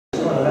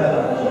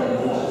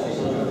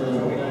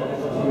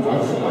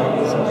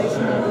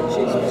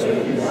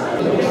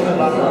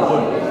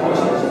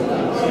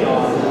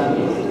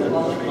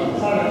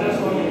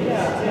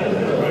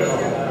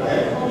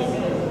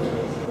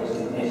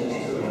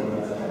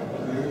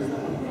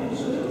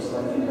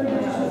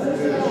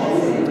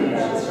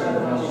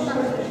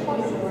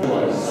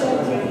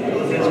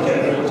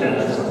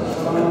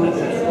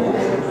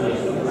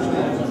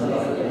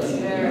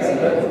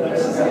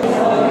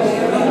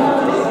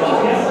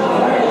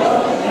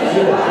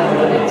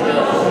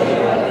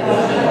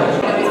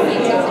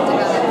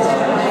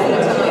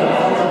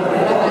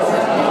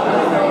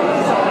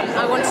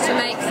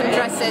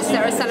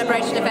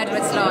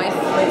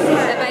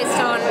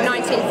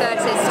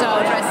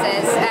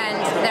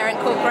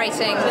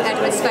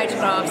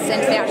photographs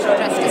into the actual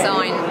dress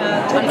design.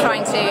 I'm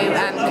trying to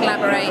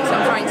collaborate,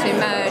 I'm trying to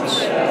merge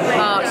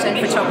art and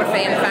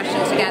photography and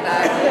fashion together,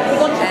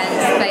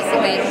 and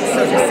basically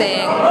sort of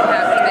seeing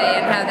how it would be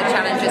and how the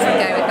challenges would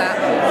go with that.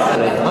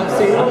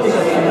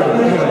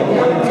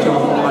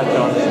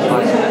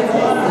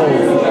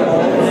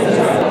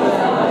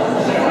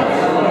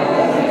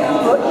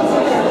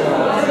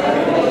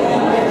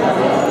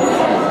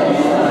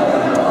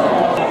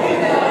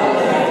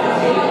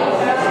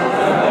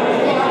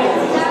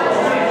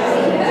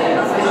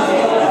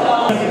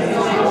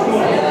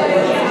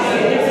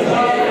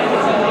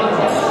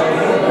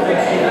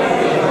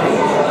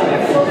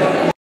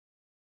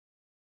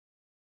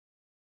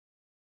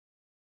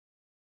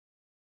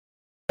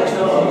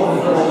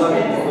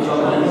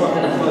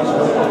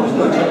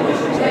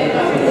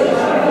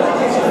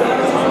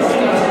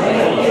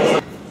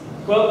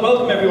 Well,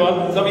 welcome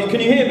everyone. Can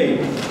you hear me?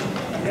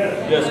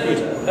 Yes, good.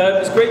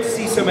 It's great to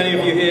see so many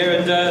of you here,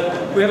 and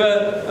we have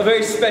a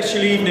very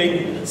special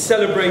evening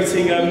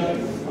celebrating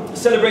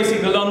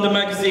the London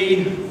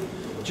magazine,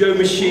 Joe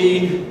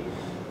Machine,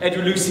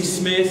 Edward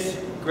Lucie-Smith,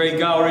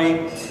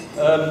 Gowrie.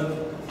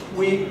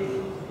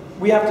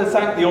 We have to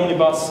thank the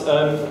Omnibus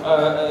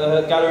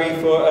gallery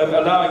for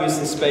allowing us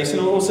this space, and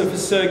also for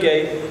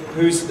Sergei,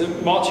 who's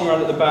marching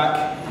around at the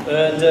back,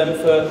 and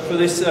for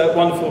this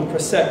wonderful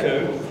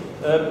Prosecco.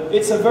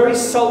 It's a very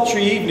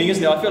sultry evening,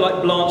 isn't it? I feel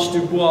like Blanche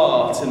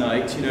Dubois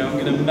tonight. You know, I'm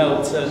going to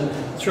melt and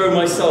throw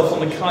myself on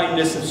the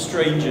kindness of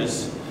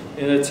strangers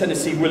in a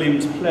Tennessee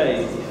Williams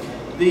play.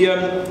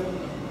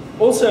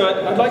 Also,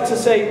 I'd like to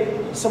say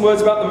some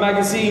words about the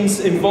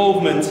magazine's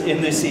involvement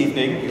in this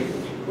evening.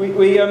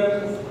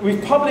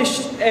 We've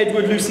published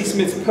Edward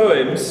Lucie-Smith's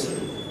poems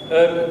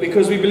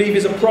because we believe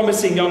he's a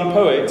promising young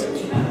poet.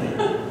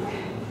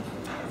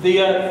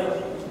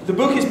 The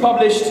book is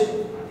published.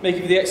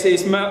 Making the Exit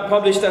is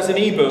published as an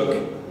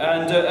e-book,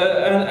 and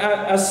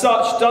as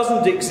such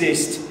doesn't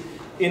exist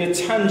in a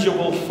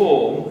tangible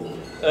form.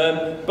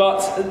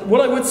 But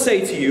what I would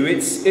say to you,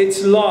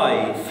 it's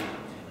live.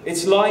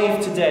 It's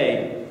live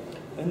today.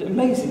 And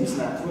amazing, isn't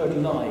that word,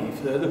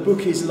 live? The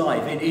book is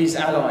live. It is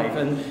alive.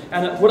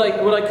 And what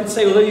I could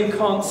say, although you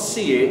can't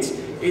see it,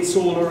 it's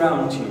all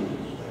around you,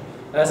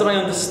 as I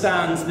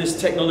understand this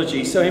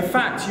technology. So in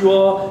fact, you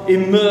are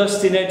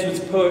immersed in Edward's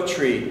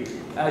poetry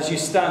as you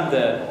stand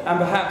there, and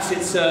perhaps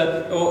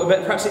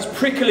it's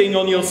prickling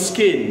on your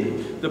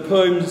skin. The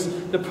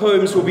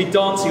poems will be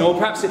dancing, or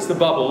perhaps it's the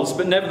bubbles,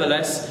 but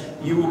nevertheless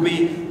you will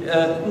be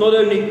not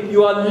only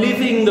you are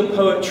living the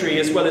poetry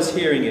as well as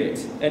hearing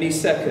it any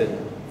second.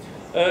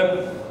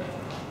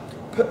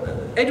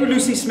 Edward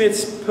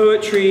Lucie-Smith's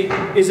poetry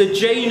is a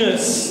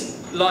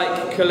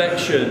Janus-like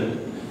collection.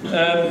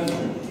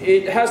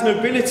 It has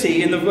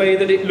nobility in the way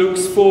that it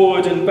looks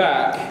forward and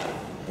back,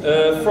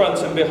 front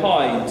and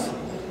behind.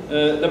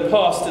 The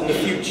past and the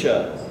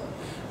future.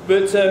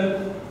 But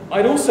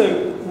I'd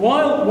also,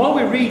 while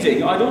we're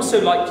reading, I'd also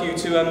like you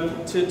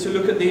to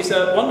look at these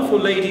wonderful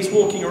ladies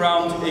walking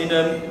around in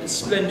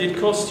splendid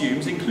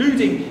costumes,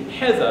 including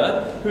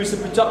Heather, who's the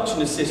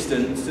production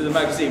assistant to the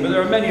magazine, but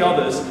there are many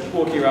others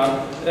walking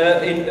around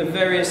in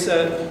various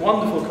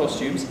wonderful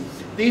costumes.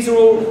 These are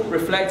all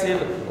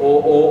reflective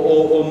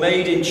or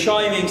made in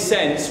chiming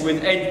sense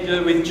with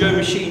Joe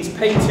Machine's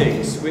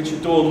paintings, which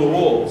adorn the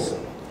walls.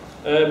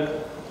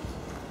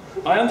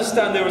 I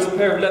understand there was a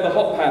pair of leather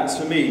hot pants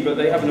for me, but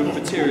they haven't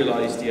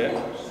materialised yet.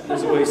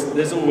 There's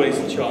always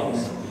a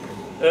chance.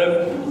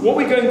 What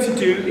we're going to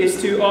do is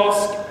to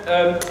ask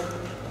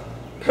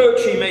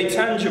poetry made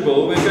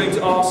tangible. We're going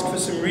to ask for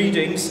some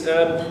readings,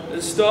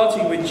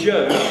 starting with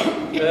Joe.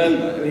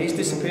 He's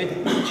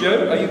disappeared.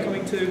 Joe, are you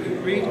coming to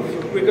read?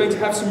 We're going to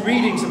have some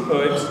readings of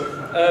poems,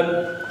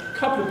 a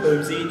couple of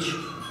poems each,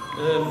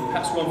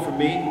 perhaps one from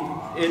me,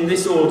 in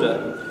this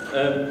order.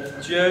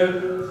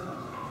 Joe,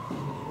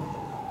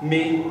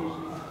 me,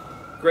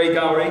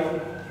 Gowrie,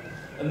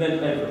 and then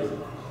Edward.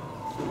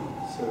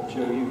 So,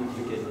 Joe, you can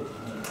begin.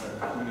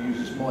 I'm going to use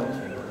this mic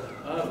thing.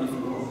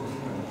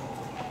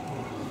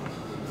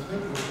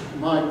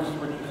 Mic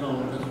switches on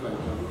this way.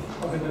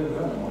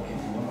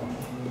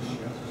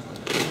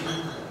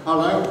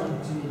 Hello?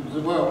 Is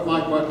the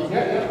mic working?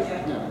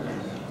 Yeah.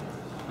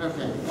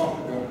 Okay, off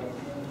we go.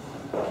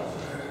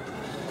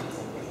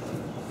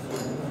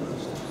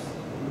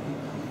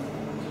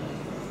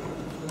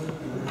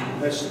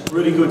 It's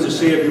really good to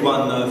see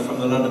everyone from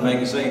the London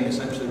magazine. It's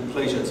absolutely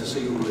pleasure to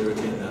see you all here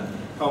again.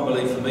 Can't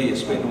believe for me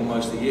it's been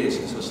almost a year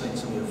since I've seen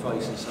some of your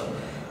faces, so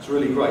it's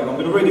really great. I'm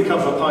going to read a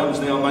couple of poems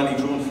now, mainly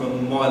drawn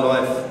from my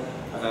life.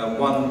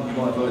 One you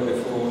might have heard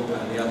before,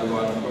 and the other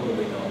one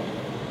probably not.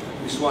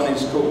 This one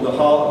is called The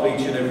Heart of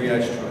Each and Every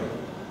Ashtray.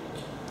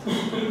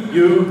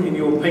 You in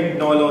your pink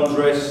nylon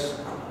dress,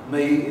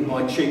 me in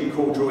my cheap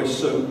corduroy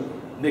suit,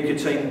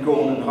 nicotine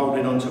gone and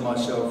holding on to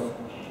myself.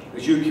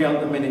 As you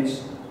count the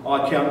minutes,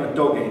 I count the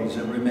dog ends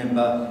and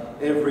remember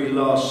every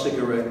last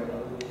cigarette,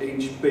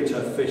 each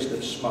bitter fist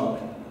of smoke.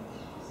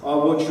 I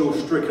watch your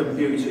stricken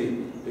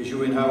beauty as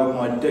you inhale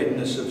my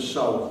deadness of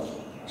soul,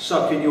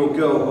 sucking your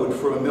girlhood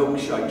for a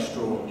milkshake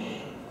straw.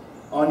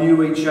 I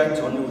knew each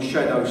act on your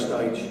shadow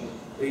stage,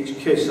 each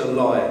kiss a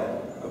lie,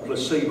 a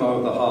placebo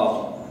of the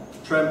heart,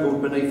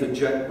 trampled beneath the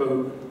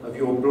jackboot of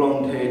your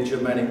blonde-haired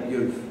Germanic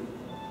youth.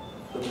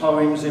 The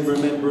poems in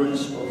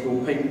remembrance of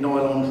your pink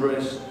nylon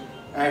dress,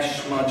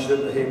 ash smudged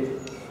at the hip.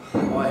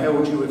 I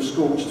held you with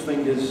scorched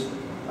fingers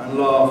and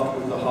laughed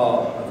with the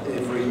heart of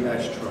every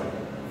ashtray.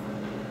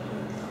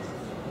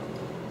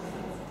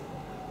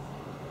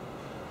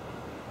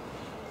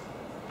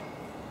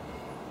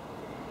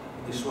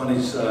 This one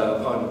is a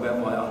poem about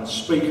my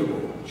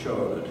unspeakable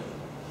childhood.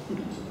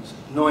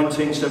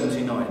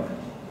 1979.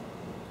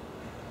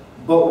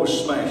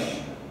 Bottles smash,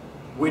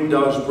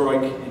 windows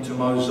break into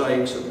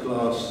mosaics of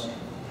glass,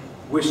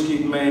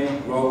 whiskied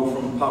men roll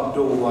from pub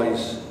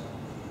doorways,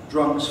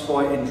 drunks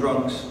fighting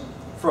drunks,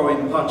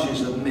 throwing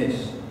punches that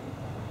miss.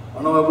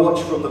 And I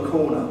watch from the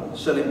corner,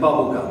 selling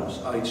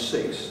bubblegums, aged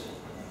 6,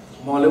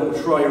 my little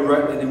tray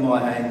rattling in my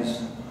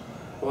hands.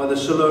 By the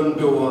saloon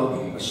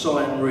door, a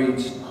sign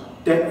reads,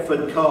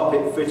 Deptford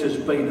Carpet Fitters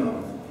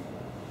Beano.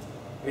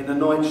 In the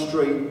night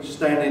street,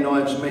 Stanley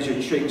knives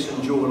measure cheeks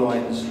and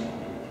jawlines,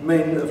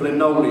 men of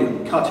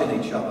linoleum cutting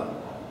each other,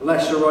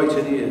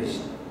 lacerated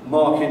ears,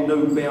 marking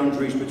new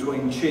boundaries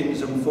between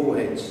chins and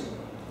foreheads.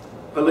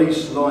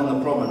 Police line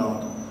the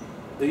promenade,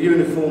 the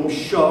uniformed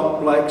sharp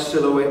black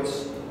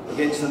silhouettes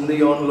against the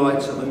neon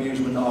lights of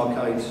amusement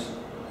arcades.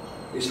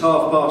 It's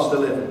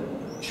 11:30,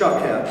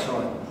 chuck-out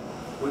time.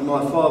 When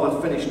my father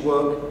finished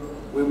work,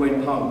 we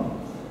went home.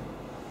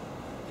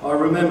 I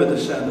remember the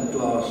sound of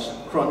glass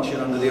crunching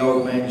under the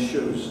old man's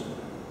shoes.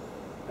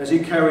 As he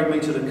carried me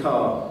to the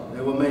car,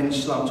 there were men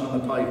slumped on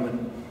the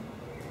pavement.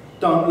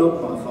 Don't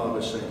look, my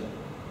father said.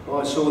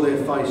 I saw their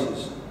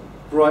faces,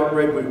 bright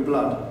red with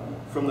blood,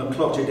 from the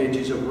clotted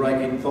edges of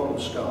ragged bottle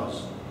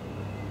scars.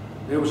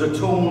 There was a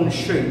torn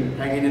sheet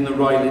hanging in the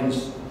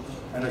railings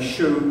and a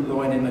shoe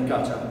lying in the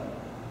gutter.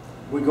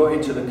 We got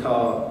into the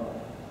car,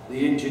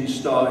 the engine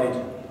started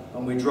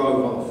and we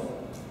drove off.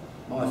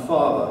 My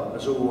father,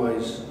 as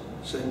always,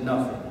 said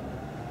nothing.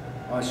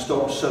 I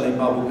stopped selling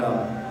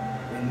bubblegum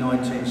in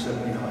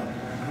 1979.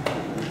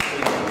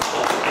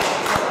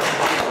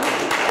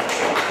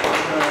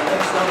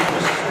 Next up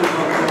is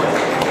Mrs.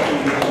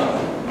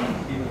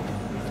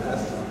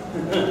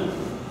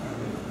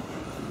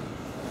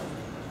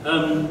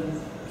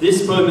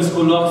 This poem is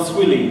called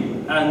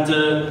Lucie-Smith, and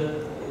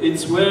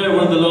it's where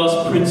one of the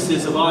last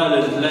princes of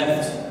Ireland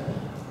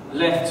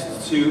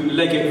left to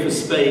leg it for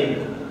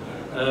Spain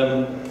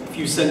a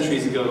few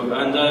centuries ago.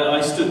 And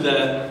I stood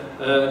there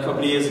a couple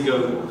of years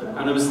ago,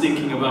 and I was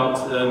thinking about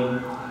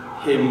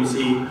him as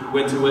he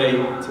went away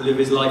to live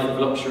his life of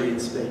luxury in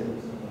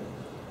Spain.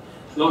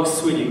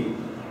 Lucie-Smith.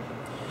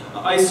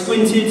 I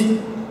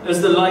squinted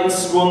as the light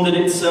squandered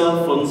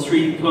itself on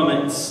 3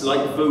 plummets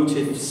like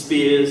votive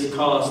spears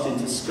cast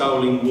into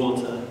scowling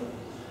water.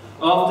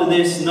 After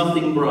this,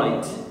 nothing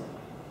bright,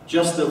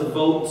 just a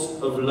vault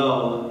of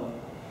lull,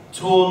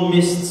 torn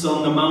mists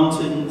on the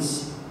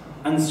mountains,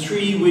 and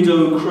 3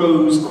 widow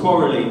crows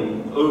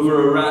quarrelling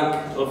over a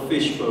rack of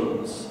fish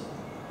bones.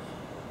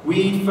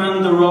 Weed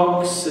fanned the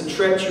rocks, a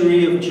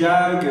treachery of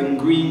jag and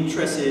green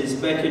tresses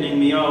beckoning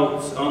me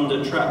out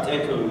under trapped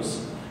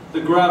echoes. The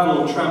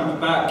gravel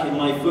tramped back in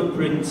my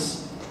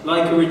footprints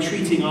like a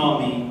retreating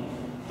army.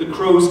 The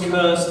crows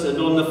cursed, and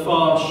on the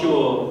far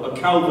shore a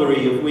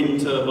cavalry of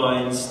wind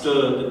turbines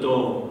stirred the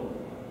dawn.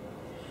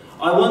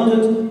 I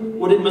wondered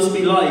what it must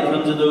be like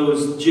under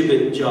those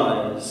gibbet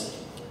gyres.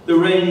 The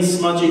rain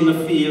smudging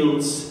the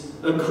fields,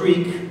 a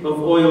creak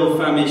of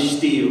oil-famished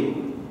steel.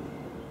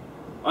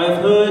 I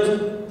have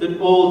heard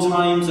that all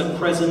times are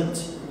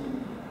present.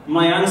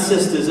 My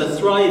ancestors are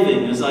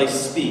thriving as I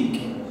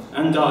speak,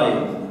 and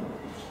dying.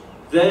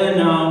 Their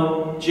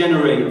now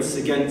generates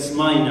against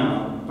my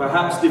now,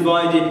 perhaps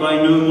divided by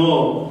no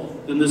more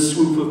than the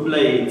swoop of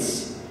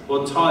blades,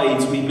 or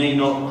tides we may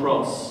not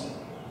cross.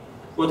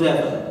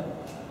 Whatever.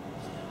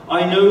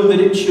 I know that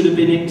it should have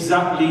been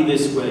exactly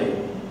this way.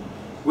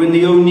 When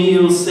the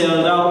O'Neills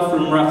sailed out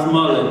from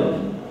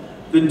Rathmullen,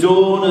 the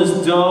dawn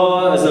as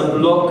dour as a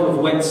block of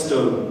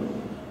whetstone,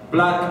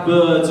 black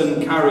birds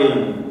and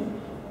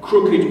carrion,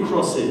 crooked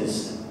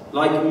crosses,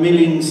 like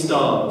milling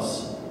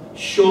stars,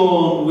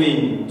 shorn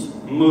wind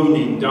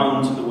moaning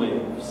down to the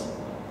waves.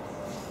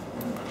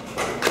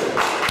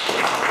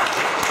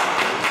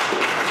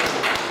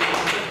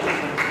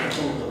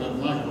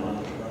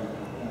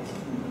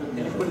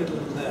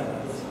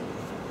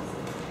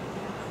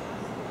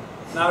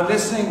 Now,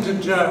 listening to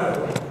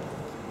Joe,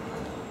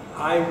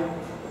 a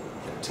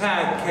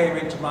tag came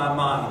into my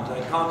mind. I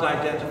can't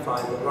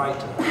identify the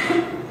writer.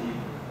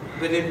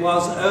 But it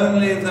was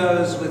only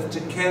those with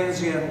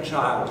Dickensian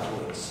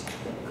childhoods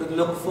could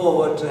look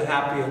forward to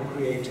happy and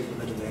creative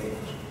middle age.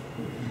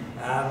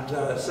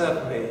 And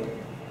certainly,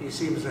 he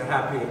seems a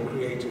happy and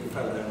creative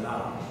fellow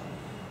now.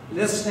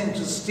 Listening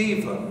to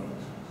Stephen,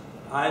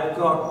 I've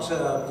got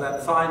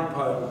that fine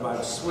poem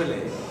about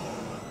Swilly.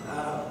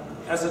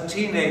 As a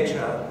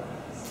teenager,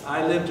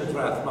 I lived at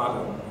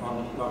Rathmullen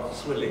on Loch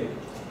Swilly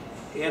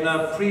in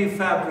a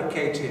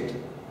prefabricated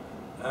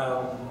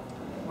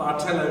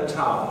Martello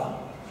Tower,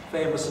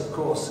 famous of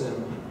course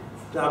in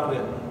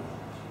Dublin,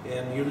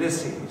 in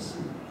Ulysses,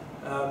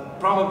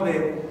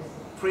 probably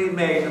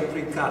pre-made and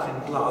pre-cut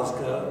in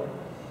Glasgow,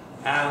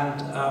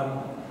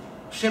 and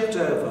shipped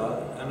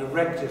over and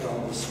erected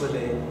on the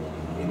Swilly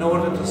in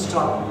order to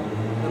stop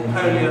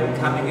Napoleon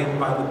coming in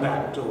by the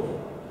back door.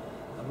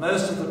 And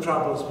most of the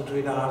troubles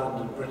between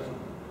Ireland and Britain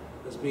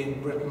has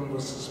been Britain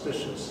was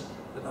suspicious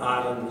that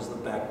Ireland was the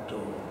back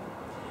door.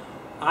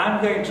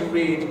 I'm going to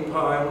read a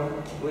poem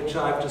which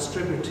I've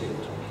distributed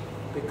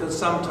because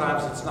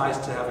sometimes it's nice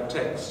to have a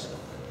text,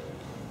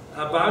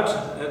 about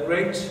a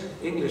great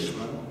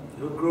Englishman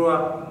who grew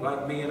up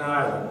like me in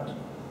Ireland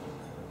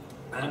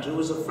and who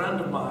was a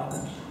friend of mine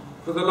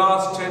for the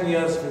last 10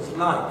 years of his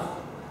life.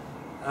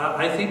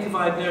 I think if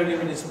I'd known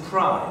him in his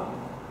prime,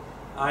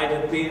 I'd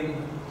have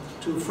been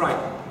too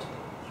frightened.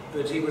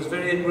 But he was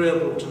very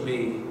agreeable to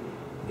me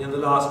in the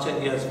last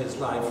 10 years of his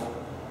life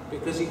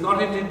because he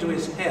got it into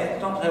his head,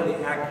 not wholly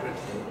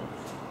accurately,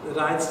 that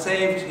I'd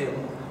saved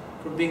him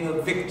from being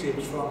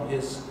evicted from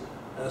his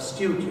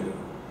studio.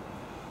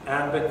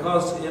 And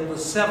because in the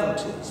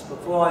 70s,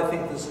 before I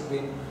think this had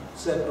been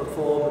said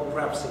before, but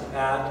perhaps it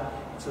had,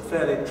 it's a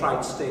fairly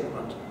trite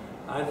statement,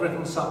 I'd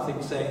written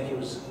something saying he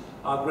was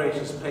our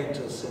greatest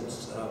painter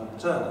since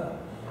Turner.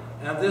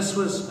 And this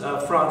was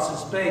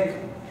Francis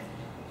Bacon.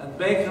 And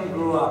Bacon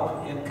grew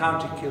up in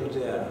County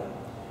Kildare,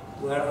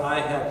 where I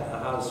had a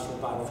house for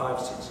about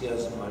 5-6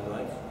 years of my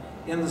life,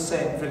 in the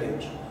same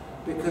village,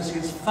 because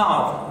his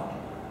father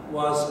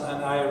was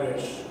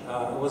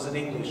an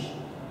English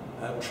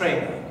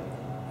trainer,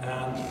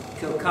 and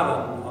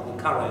Kilcullen on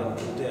the Curragh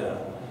in Kildare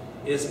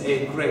is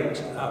a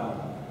great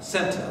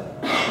centre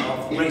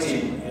of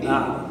racing in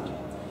Ireland.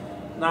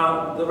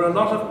 Now, there are a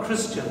lot of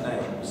Christian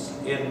names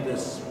in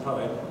this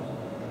poem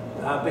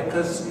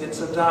because it's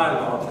a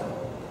dialogue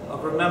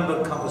of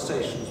remembered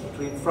conversations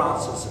between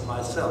Francis and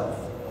myself.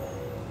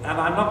 And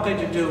I'm not going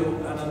to do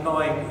an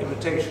annoying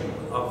imitation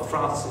of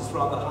Francis'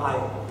 rather high,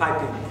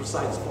 piping,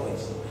 precise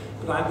voice,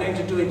 but I'm going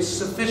to do it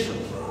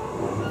sufficiently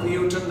for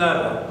you to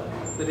know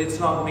that it's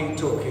not me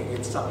talking,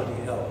 it's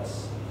somebody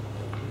else.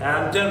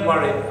 And don't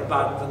worry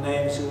about the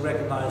names, you'll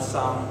recognize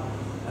some,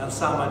 and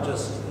some are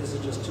just, these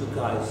are just two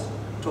guys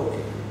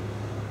talking.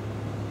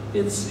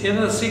 It's in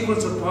a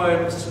sequence of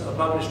poems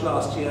published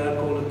last year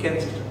called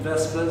Kensington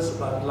Vespers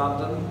about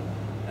London,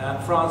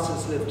 and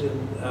Francis lived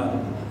in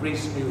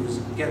Rees Mews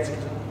in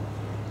Kensington,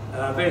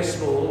 very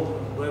small,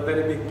 where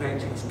very big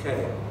paintings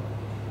came.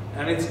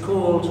 And it's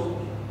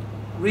called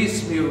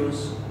Rees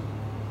Mews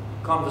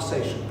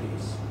Conversation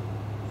Piece.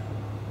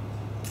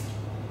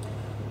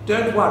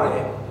 Don't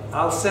worry,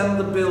 I'll send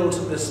the bill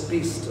to Miss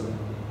Beeston.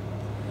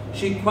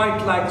 She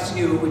quite likes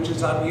you, which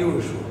is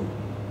unusual,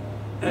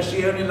 as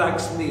she only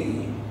likes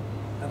me,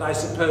 and I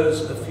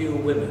suppose a few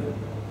women.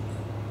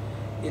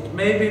 It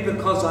may be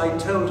because I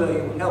told her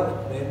you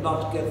helped me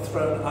not get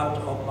thrown out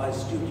of my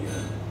studio.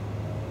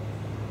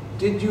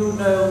 Did you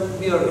know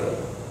Muriel?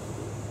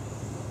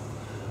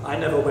 I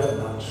never went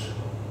much.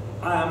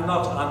 I am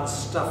not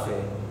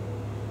unstuffy.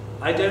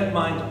 I don't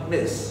mind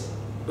miss,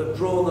 but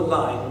draw the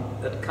line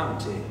at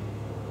Cunty.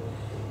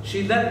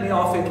 She let me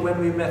off it when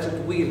we met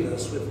at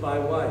Wheeler's with my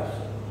wife.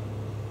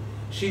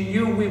 She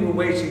knew we were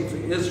waiting for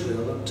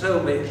Israel and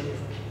told me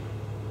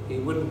he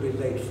wouldn't be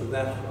late for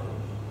that one.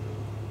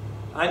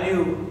 I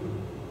knew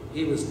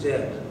he was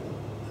dead.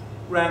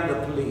 Rang the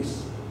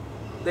police.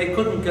 They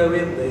couldn't go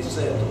in, they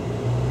said,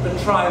 but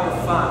try the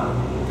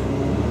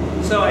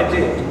fire. So I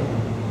did.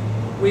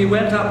 We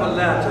went up a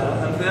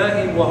ladder, and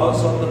there he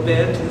was on the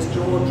bed, his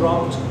jaw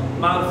dropped,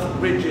 mouth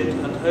rigid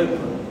and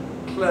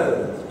open,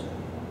 clothed.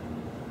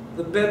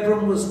 The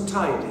bedroom was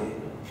tidy,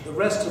 the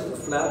rest of the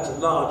flat a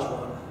large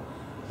one,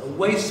 a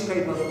waste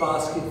paper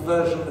basket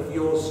version of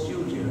your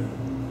studio.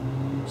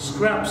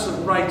 Scraps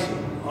of writing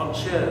on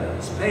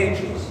chairs,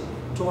 pages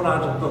torn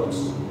out of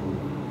books.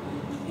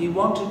 He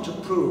wanted to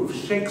prove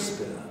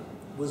Shakespeare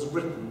was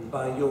written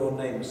by your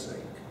namesake.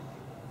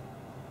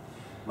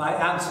 My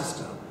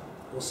ancestor,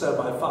 or so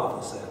my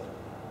father said.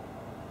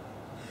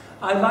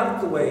 I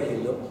liked the way he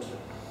looked.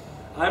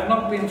 I've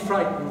not been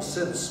frightened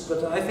since,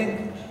 but I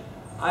think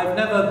I've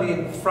never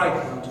been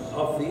frightened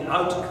of the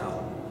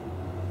outcome,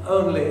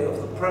 only of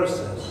the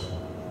process.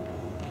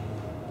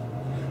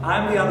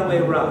 I'm the other way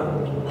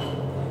round.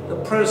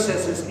 The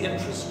process is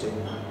interesting.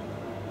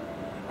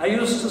 I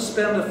used to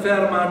spend a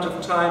fair amount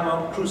of time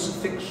on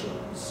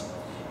crucifixions,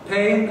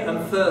 Pain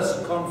and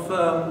thirst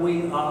confirm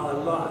we are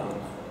alive.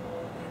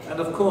 And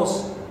of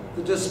course,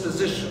 the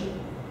disposition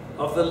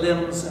of the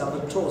limbs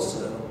and the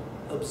torso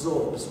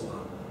absorbs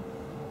one.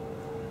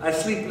 I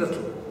sleep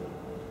little.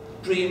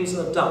 Dreams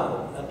are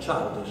dull and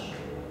childish.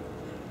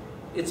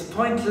 It's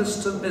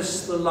pointless to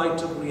miss the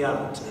light of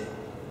reality,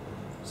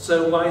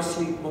 so why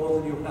sleep more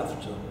than you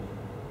have to?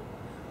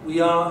 We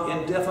are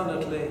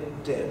indefinitely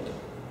dead.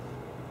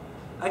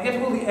 I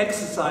get all the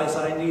exercise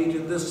I need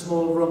in this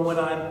small room when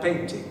I'm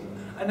painting.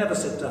 I never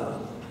sit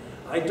down.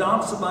 I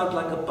dance about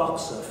like a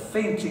boxer,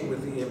 fainting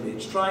with the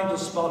image, trying to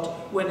spot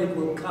when it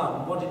will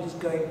come, what it is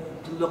going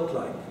to look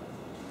like.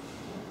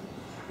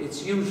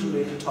 It's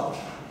usually tosh.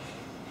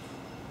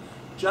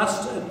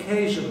 Just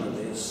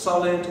occasionally,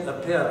 solid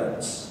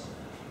appearance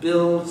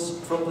builds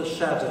from the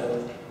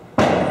shadow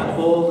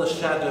and all the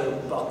shadow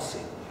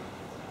boxing.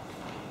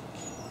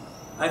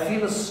 I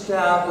feel a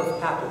stab of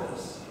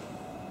happiness.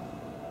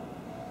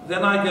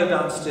 Then I go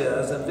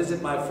downstairs and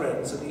visit my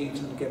friends and eat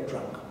and get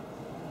drunk.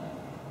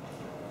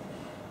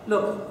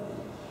 Look,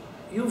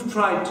 you've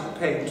tried to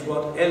paint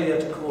what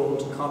Eliot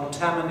called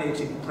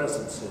contaminating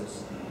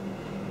presences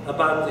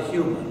about the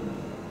human.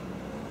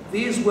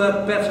 These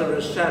work better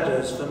as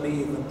shadows for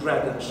me than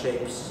dragon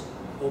shapes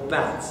or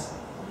bats.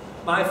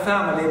 My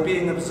family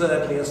being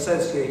absurdly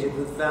associated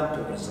with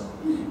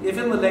vampirism. If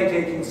in the late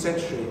 18th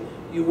century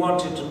you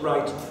wanted to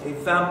write a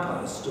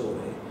vampire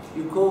story,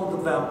 you called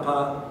the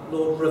vampire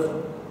Lord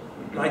Rhythm,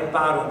 like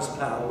Byron's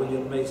pal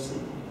William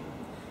Mason.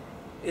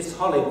 It's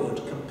Hollywood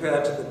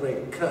compared to the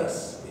great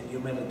curse in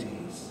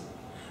Eumenides.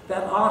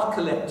 That art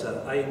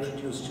collector I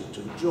introduced you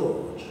to,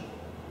 George,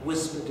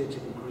 whispered it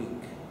in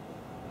Greek.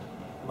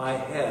 My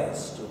hair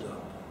stood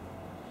up.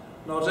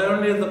 Not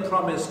only the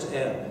promised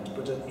end,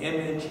 but an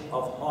image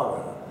of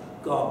horror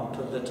gone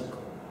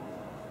political.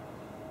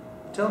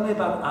 Tell me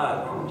about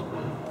Ireland,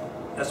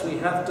 as we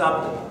have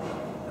Dublin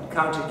and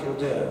County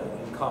Kildare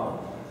in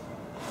common.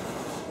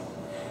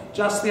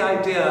 Just the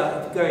idea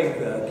of going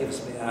there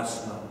gives me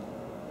asthma.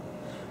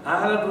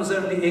 Ireland was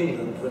only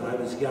England when I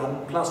was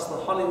young, plus the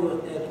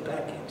Hollywood head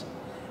packet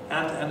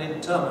and an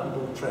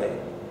interminable train.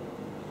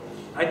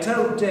 I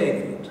told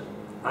David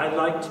I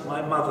liked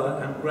my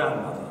mother and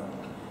grandmother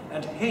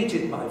and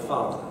hated my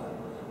father,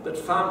 but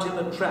found him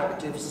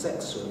attractive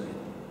sexually.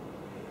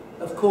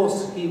 Of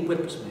course, he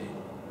whipped me,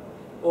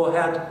 or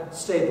had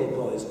stable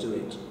boys do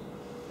it.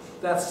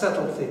 That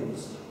settled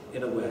things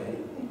in a way.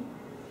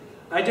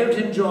 I don't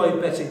enjoy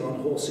betting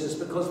on horses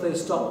because they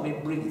stop me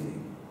breathing.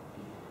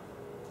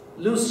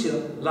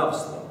 Lucien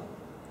loves them.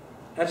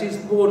 At his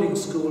boarding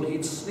school,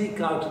 he'd sneak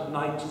out at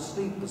night to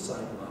sleep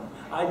beside one.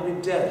 I'd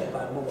be dead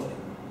by morning.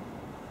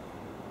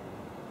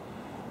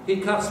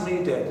 He cuts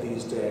me dead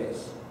these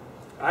days.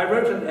 I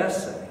wrote an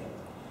essay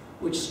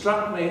which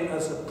struck me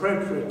as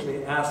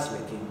appropriately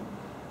ass-licking,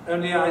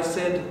 only I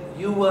said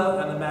you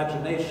were an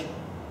imagination,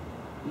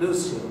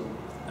 Lucien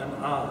and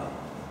I.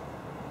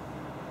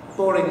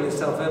 Boringly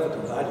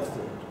self-evident, I'd have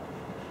thought.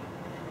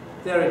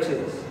 There it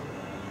is.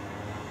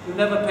 You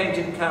never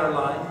painted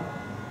Caroline?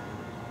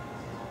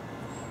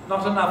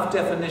 Not enough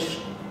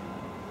definition.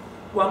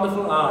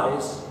 Wonderful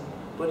eyes,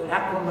 but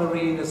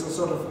aquamarine is a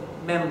sort of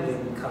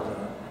Memling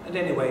colour. And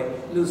anyway,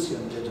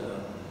 Lucien did her.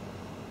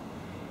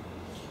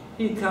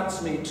 He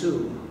cuts me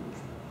too.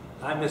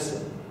 I miss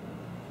him.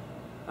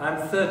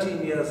 I'm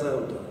 13 years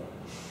older.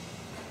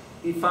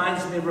 He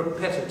finds me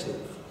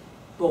repetitive,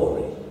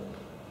 boring.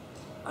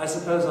 I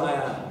suppose I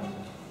am.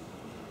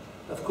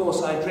 Of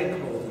course, I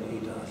drink more than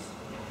he does.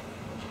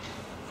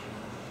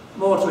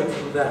 More to it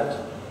than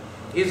that.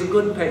 He's a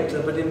good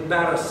painter, but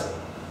embarrassing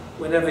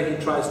whenever he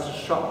tries to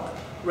shock,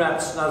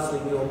 rats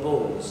nuzzling your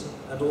balls,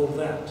 and all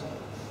that.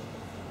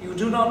 You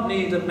do not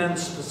need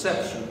immense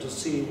perception to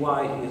see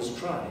why he is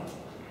trying.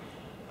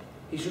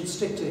 He should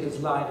stick to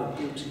his line of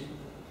beauty.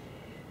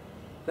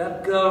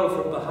 That girl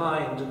from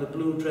behind in a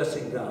blue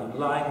dressing gown,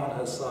 lying on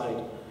her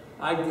side,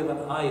 I'd give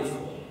an eye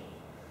for.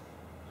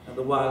 And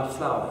the wild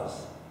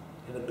flowers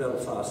in a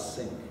Belfast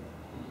sink.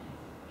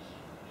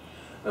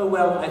 Oh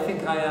well, I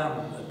think I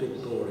am a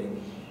bit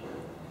boring.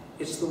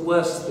 It's the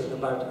worst thing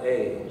about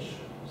age.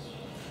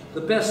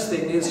 The best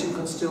thing is you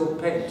can still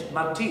paint.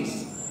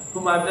 Matisse,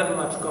 whom I've never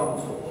much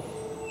gone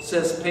for,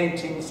 says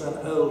painting's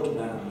an old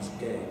man's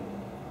game.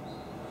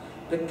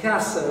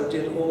 Picasso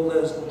did all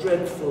those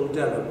dreadful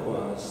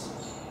Delacroix,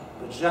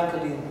 but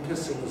Jacqueline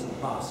Pissing is a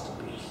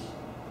masterpiece.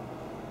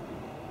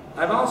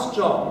 I've asked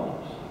John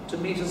to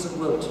meet us at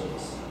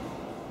Wilton's.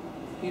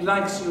 He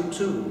likes you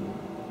too.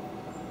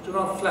 Do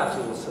not flatter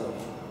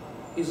yourself.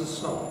 He's a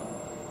snob.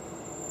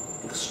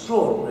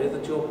 Extraordinary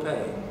that you're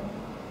paying.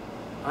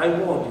 I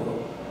warn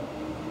you,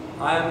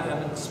 I am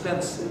an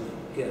expensive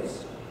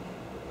guest.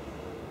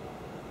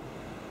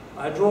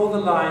 I draw the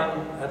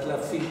line at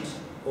Lafitte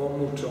or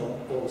Mouton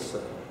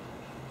also.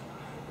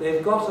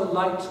 They've got a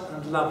light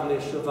and lovely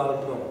cheval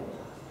blanc.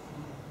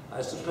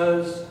 I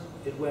suppose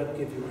it won't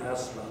give you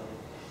asthma.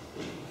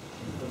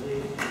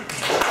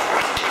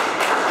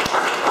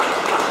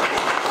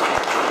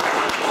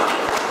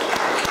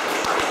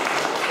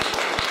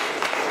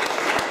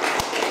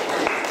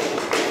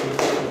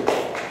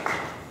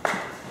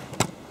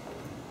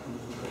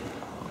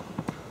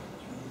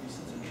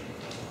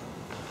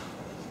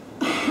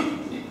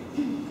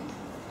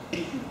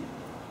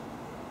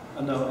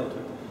 now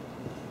Edward.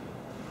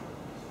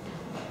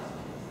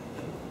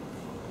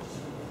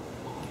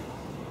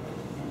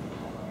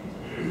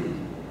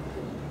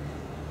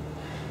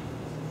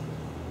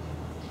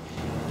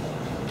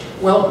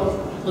 Well,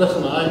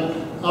 listen, I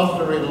asked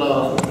to read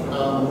last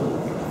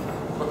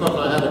because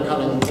I had a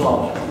cunning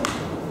plot.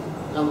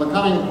 And the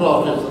cunning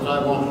plot is that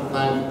I want to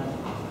thank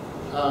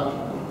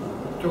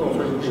 2 or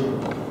 3 people.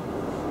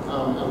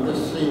 And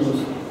this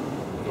seems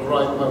the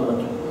right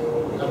moment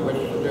at which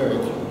to do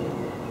it.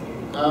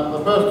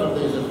 The first of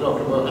these is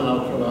Dr. Burhan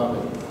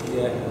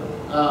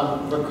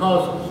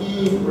because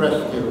he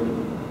rescued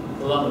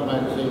the London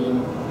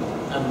magazine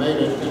and made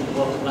it into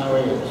what it now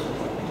is.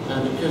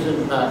 And it is,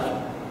 in fact,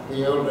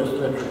 the oldest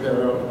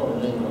literature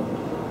of England,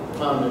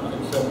 founded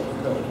in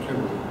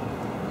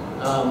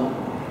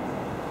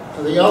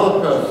 1732. The other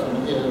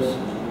person is,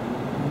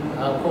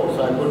 of course,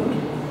 I wouldn't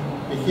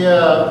be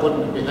here,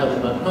 wouldn't be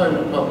having my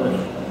poems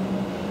published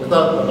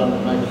without the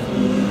London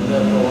magazine, and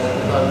therefore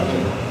without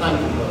him.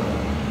 Thank you very much.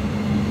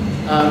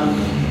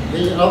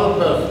 The other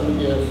person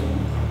is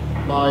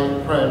my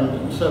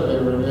friend Sergei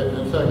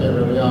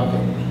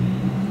Riliaki,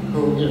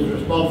 who is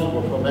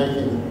responsible for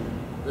making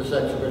this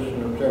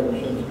exhibition of Joe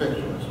Machine's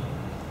pictures.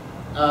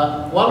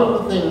 One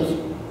of the things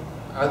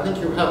I think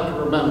you have to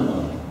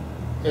remember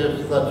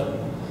is that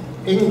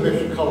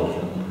English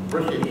culture,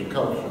 British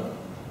culture,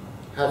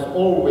 has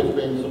always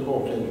been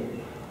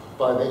supported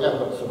by the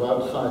efforts of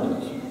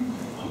outsiders.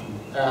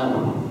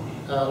 And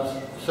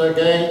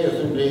Sergei is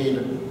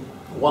indeed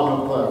one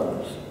of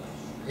those.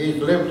 He's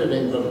lived in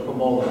England for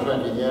more than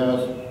 20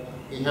 years.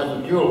 He has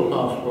a dual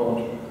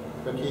passport,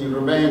 but he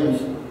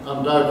remains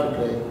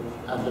undoubtedly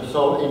and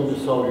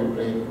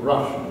indissolubly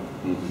Russian.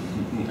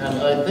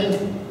 And I think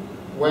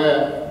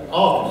where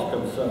art is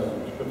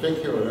concerned,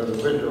 particularly the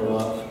visual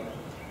arts,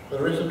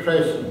 there is a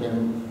trace in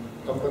him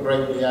of the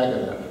great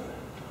Diaghilev.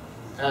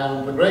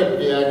 And the great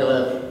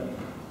Diaghilev,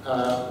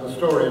 the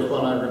story is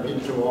one I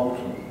repeat too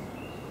often,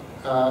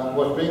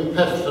 was being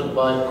pestered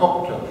by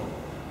Cocteau,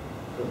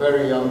 the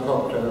very young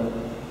Cocteau,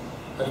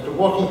 as to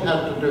what he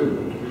had to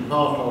do to be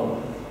part of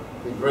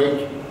the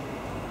great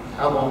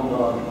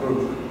avant-garde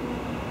group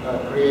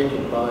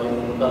created by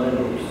the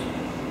Belarus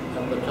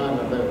at the time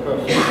of their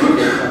first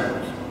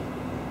attacks.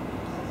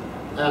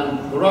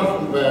 And the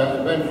Russian bear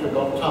eventually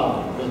got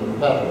tired of being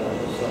battled on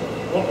the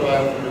subject. What do I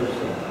have to do,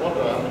 sir? What do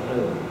I have to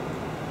do?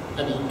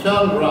 And he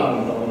turned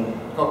round on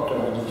Cocteau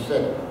and he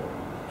said,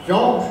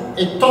 Jean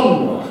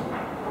étonne-moi,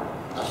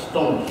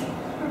 astonish.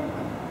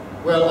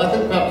 Well, I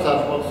think perhaps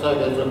that's what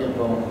Sergei's looking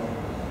for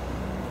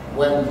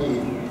when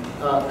he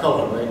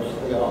cultivates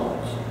the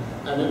arts.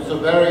 And it's a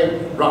very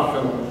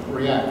Russian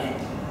reaction.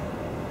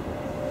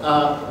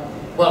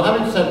 Well,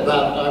 having said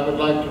that, I would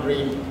like to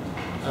read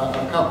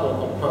a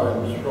couple of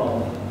poems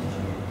from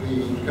the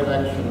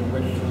collection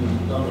which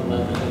the London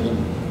magazine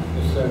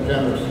is so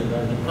generously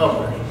going to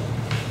publish.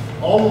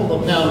 On the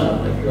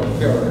piano, if you're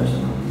curious,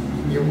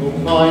 you will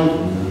find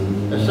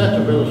a set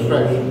of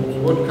illustrations,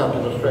 woodcut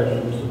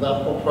illustrations, of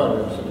that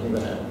portfolio sitting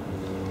there,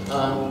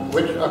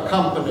 which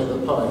accompany the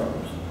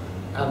poems.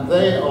 And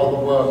they are the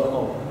work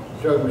of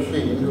Joe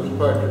Machine, whose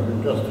poetry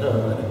we've just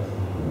heard,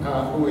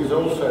 who is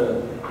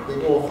also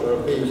the author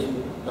of these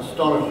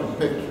astonishing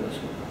pictures,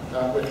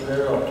 which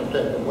very often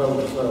take a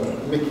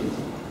well-deserved Mickey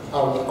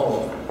out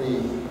of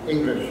the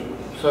English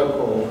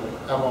so-called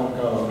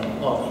avant-garde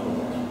art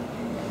movement.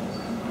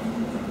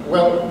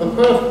 Well, the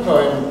first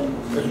poem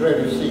is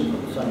really a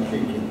sequence, I'm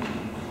cheating.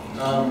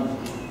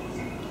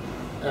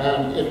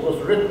 And it was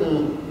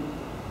written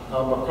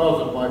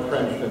because of my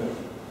friendship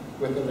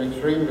with an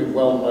extremely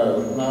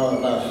well-known, now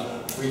alas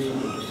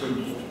recently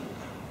deceased,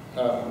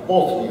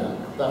 Bosniak,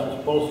 that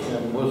is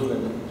Bosnian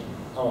Muslim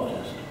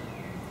artist,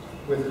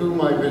 with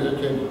whom I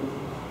visited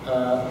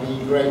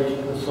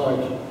the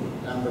site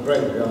and the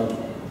graveyard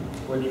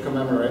which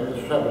commemorate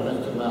the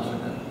Srebrenica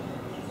massacre,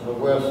 the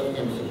worst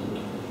incident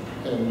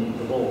in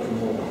the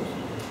Balkan Wars.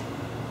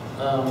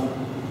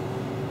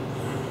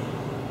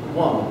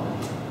 1.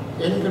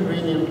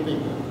 Inconvenient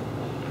people.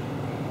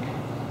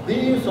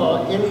 These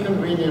are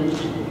inconvenient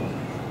people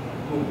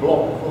who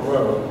block the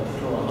road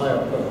to a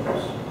higher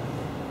purpose.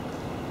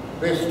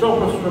 They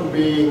stop us from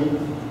being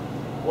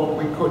what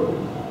we could be.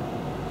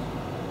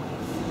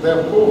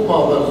 Their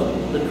forefathers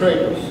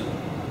betrayed us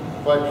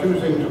by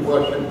choosing to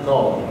worship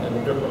God in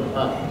a different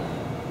fashion.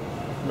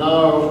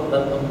 Now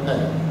let them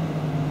pay.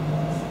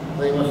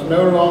 They must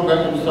no longer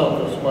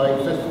insult us by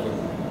existing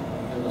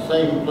in the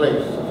same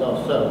place as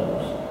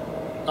ourselves,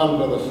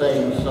 under the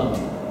same sun,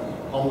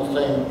 on the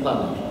same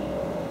planet.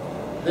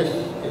 This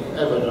is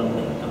evident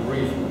and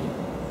reasonable.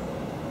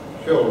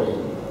 Surely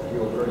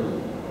you agree.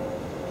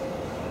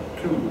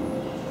 2.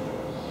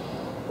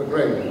 The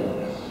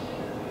graveyard.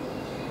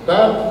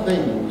 Bad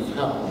things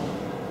happen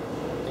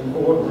in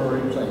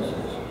ordinary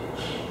places.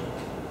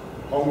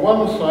 On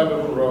one side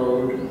of the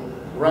road,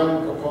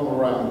 rank upon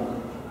rank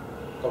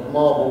of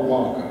marble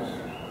markers.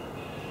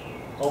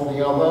 On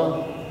the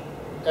other,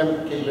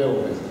 empty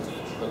buildings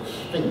that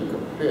stink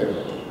of fear.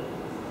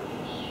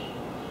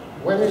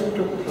 When it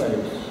took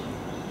place,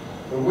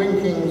 the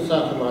winking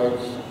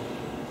satellites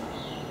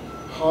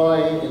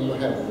high in the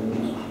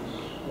heavens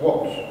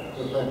watched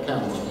with their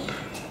cameras.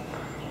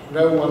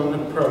 No one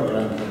had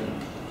programmed them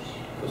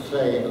to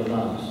say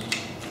alas.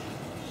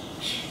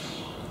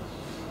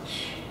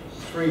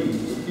 3,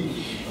 the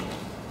peacekeepers.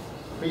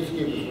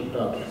 Peacekeepers were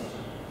Dutch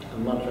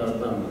and much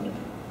outnumbered.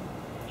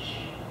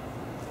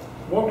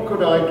 What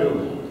could I do?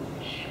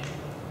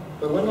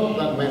 There were not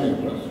that many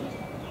of us.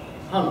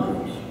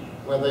 Hundreds,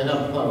 where they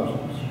had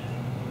thousands.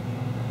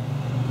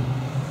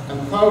 And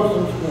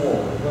thousands more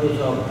of those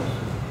others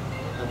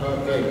at our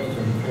gates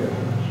in fear.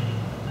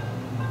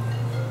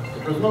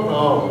 It was not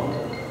our war.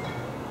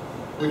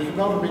 We should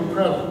not have been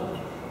present.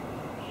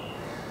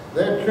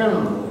 Their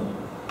general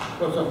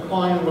was a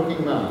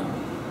fine-looking man.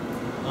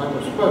 I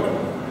was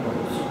photographing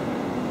once,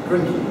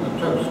 drinking a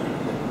toast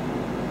with him.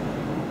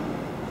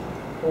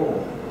 4.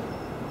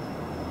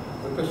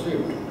 The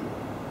pursuit.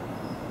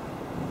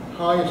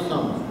 High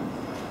summer.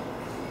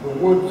 The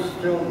woods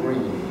still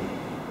green.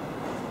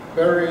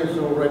 Berries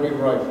already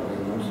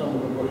ripening on some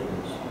of the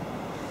bushes.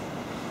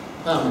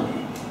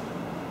 Famished,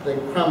 they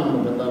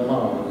crumbled in their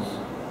mouths,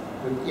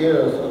 with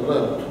ears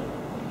alert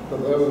for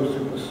those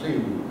who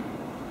pursued.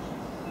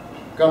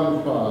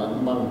 Gunfire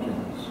in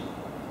mountains,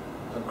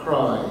 a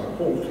cry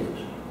halted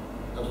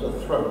as the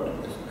throat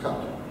is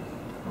cut.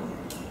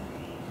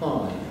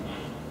 5.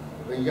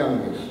 The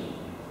youngest.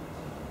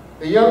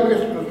 The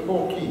youngest was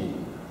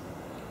 14,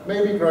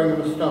 maybe growing a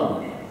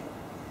moustache,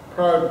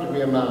 proud to be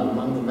a man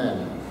among the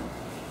men.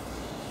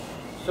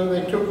 So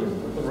they took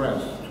him with the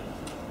rest.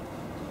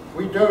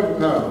 We don't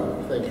know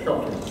if they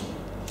shot him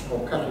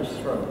or cut his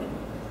throat.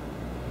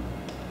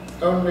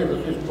 Only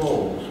that his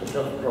balls had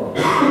just dropped.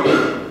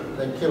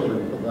 They killed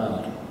him for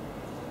that.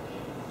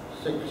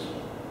 6.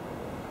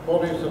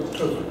 Bodies of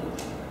Tutsi.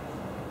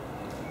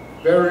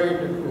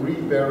 Buried,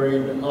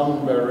 reburied,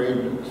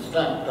 unburied,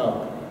 stacked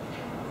up.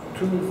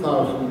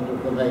 2,000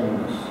 of the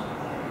nameless,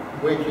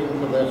 waiting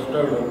for their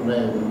stolen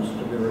names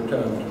to be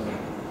returned to them.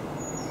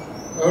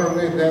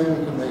 Only then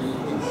can they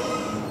sleep,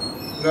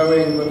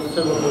 knowing that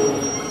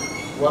syllables,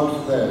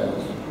 once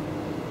theirs,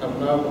 have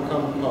now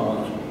become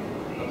part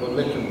of a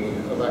litany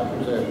of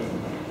accusation.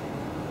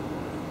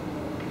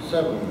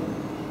 7.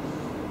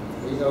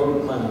 The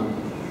old man.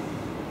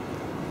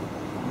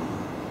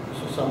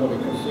 This is somebody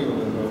concealed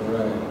in the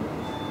grave.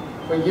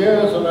 For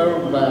years an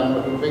old man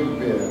with a big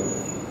beard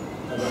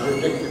and a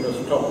ridiculous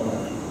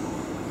topknot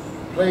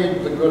played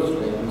the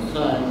guzli and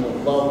sang of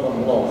love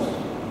and loss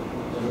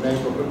in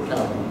neighborhood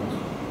taverns.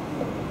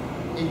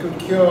 He could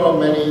cure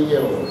many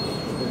ills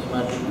with his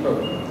magic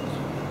potions.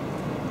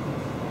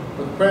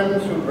 The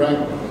friends who drank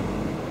with him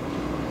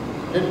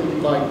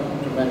didn't like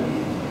to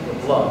mention the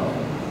blood,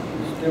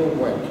 still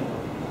wet,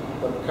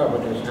 that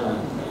covered his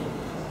hands.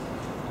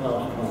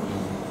 Last one,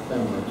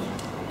 memories.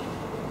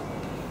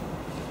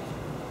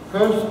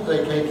 First they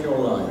take your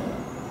life.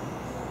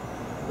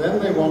 Then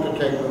they want to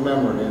take the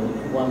memory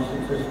that once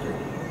existed.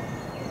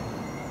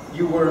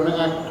 You were an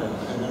actor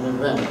in an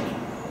event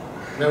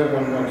no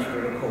one wants to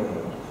record.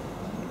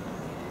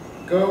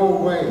 Go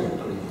away,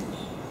 please.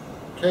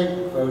 Take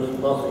those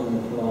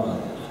buzzing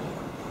flies,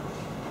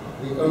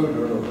 the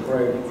odor of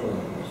grave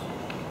clothes,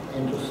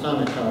 into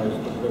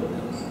sanitized oblivion.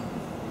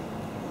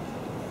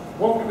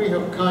 What we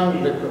have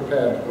kindly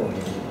prepared for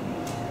you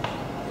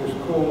is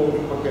called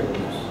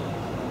forgiveness,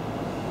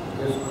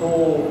 is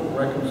called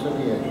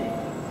reconciliation.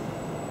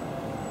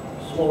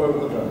 Swallow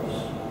the dose.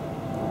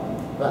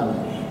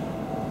 Vanish.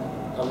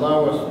 Allow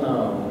us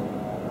now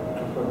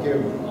to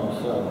forgive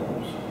ourselves.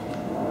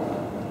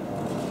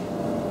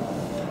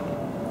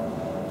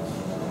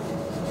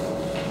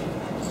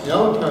 The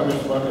other poem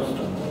is about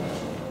Istanbul.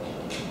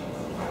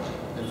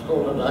 It's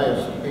called Adaya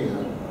Sophia,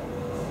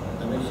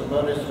 and it's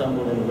about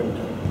Istanbul in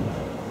winter.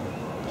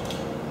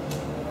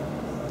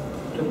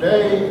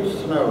 Today it's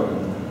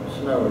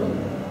snowing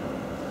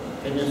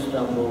in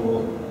Istanbul,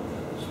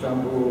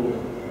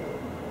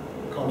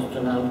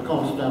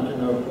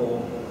 Constantinople,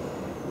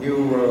 New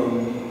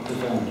Rome,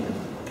 Byzantium.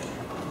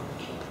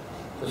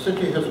 The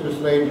city has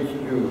mislaid its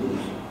Jews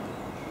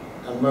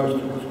and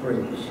most of its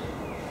Greeks.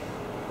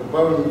 The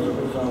bones of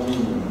its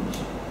Armenians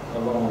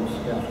are long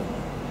scattered.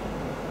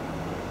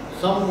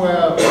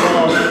 Somewhere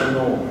far to the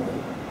north,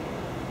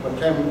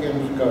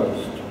 Potemkin's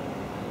ghost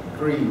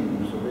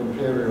dreams of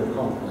imperial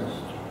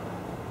conquest.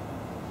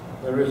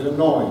 There is a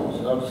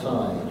noise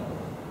outside,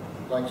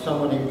 like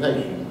someone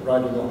impatient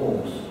riding a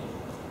horse,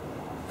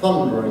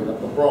 thundering at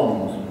the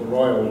bronze of the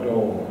royal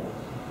door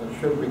that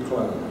should be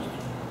closed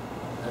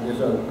and is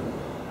open.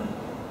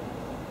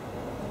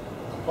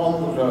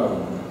 Upon the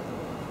dome,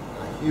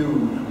 a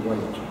huge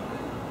weight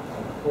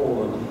of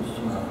fallen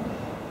snow.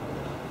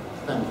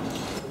 Thank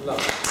you.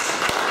 Love.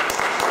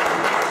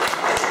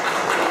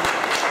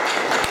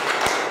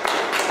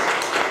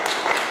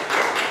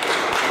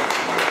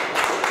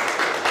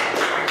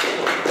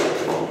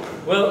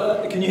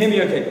 Well, can you hear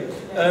me okay?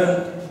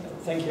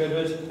 Thank you,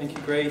 Edward. Thank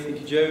you, Gray.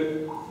 Thank you,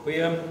 Joe.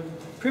 We're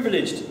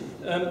privileged.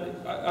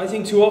 I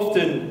think too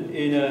often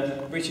in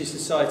a British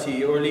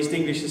society, or at least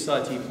English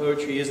society,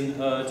 poetry isn't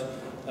heard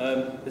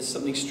There's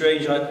something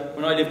strange.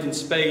 When I lived in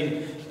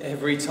Spain,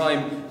 every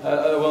time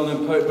a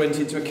well-known poet went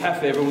into a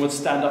cafe, everyone would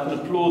stand up and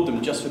applaud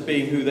them just for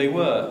being who they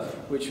were,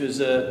 which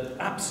was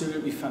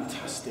absolutely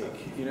fantastic,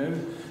 you know.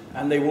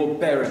 And they wore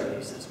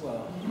berets as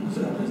well.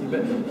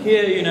 But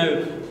here, you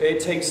know, it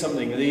takes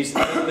something.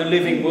 The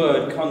living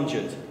word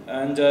conjured.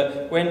 And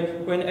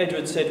when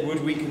Edward said,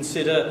 would we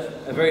consider,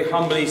 very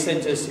humbly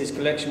sent us his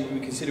collection, would we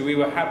consider, we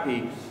were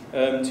happy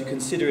to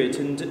consider it,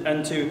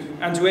 and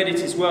to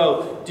edit as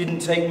well didn't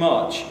take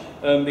much,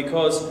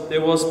 because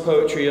there was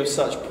poetry of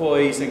such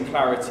poise and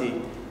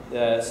clarity,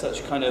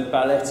 such kind of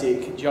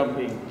balletic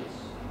jumping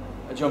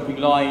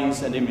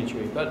lines and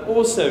imagery. But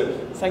also,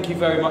 thank you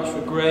very much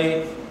for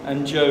Gray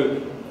and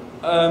Joe.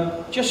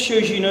 Just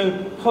shows, you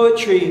know,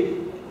 poetry,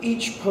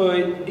 each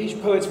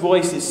poet's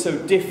voice is so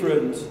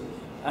different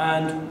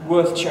and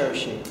worth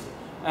cherishing.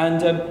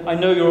 And I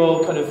know you're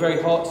all kind of very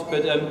hot,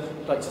 but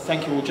I'd like to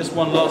thank you all just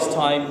one last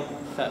time.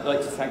 I'd like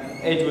to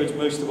thank Edward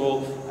most of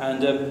all,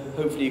 and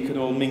hopefully you can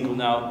all mingle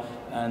now.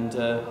 And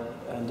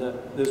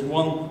there's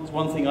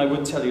one thing I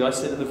would tell you. I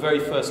said at the very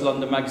first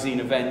London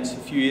Magazine event a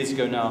few years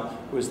ago now,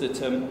 was that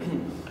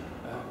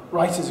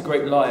writers are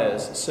great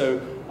liars. So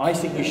I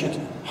think you should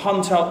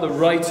hunt out the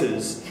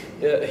writers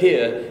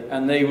here,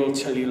 and they will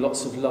tell you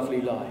lots of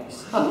lovely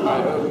lies.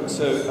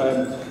 So,